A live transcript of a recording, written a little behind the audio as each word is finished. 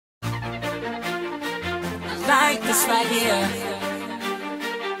this right here.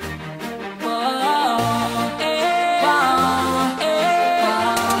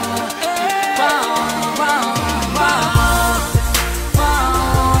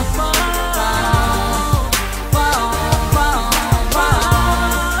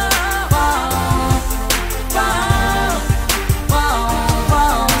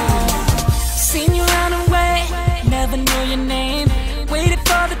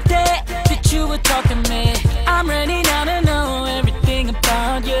 I'm ready now to know everything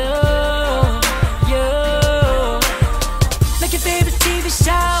about you. Like your favorite TV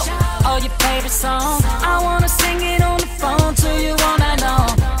show or your favorite song. I wanna sing it on the phone till you wanna know.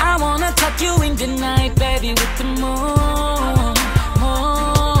 I wanna tuck you in tonight, baby, with the moon.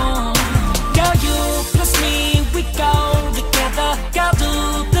 Girl, you plus me, we go together. Girl, do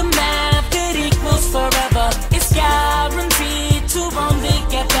the math, it equals forever. It's guaranteed to only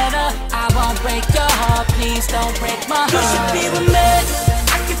get better. I won't break your heart, please don't break my heart. You should be with me.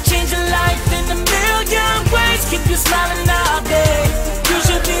 I could change your life in a million ways. Keep you smiling all day. You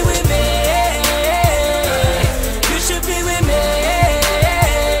should be with me. You should be with me.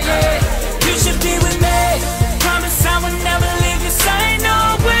 You should be with me. Promise I will never leave you. Say no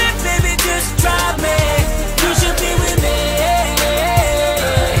way, baby, just try me. You should be with me.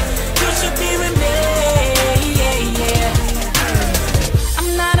 You should be with me. I'm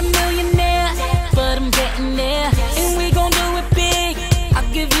not a millionaire, but I'm getting there, and we gon' do it big.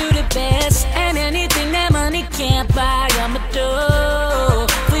 I'll give you the best, and anything that money can't buy, I'ma do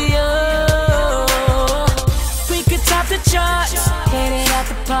for you. We could top the charts, hit it at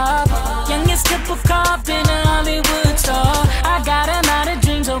the pub, youngest couple carved in a Hollywood star. I got a lot of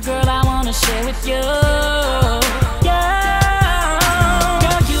dreams, oh girl, I wanna share with you. Yeah,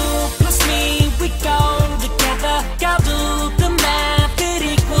 girl, you plus me, we go together. Girl, do the math, it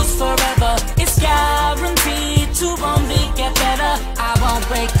equals forever. It's guaranteed to only get better. I won't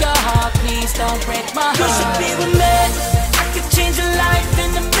break your heart, please don't break my heart. You should be with me. I could change your life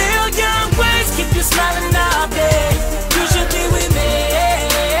in a million ways. Keep you smiling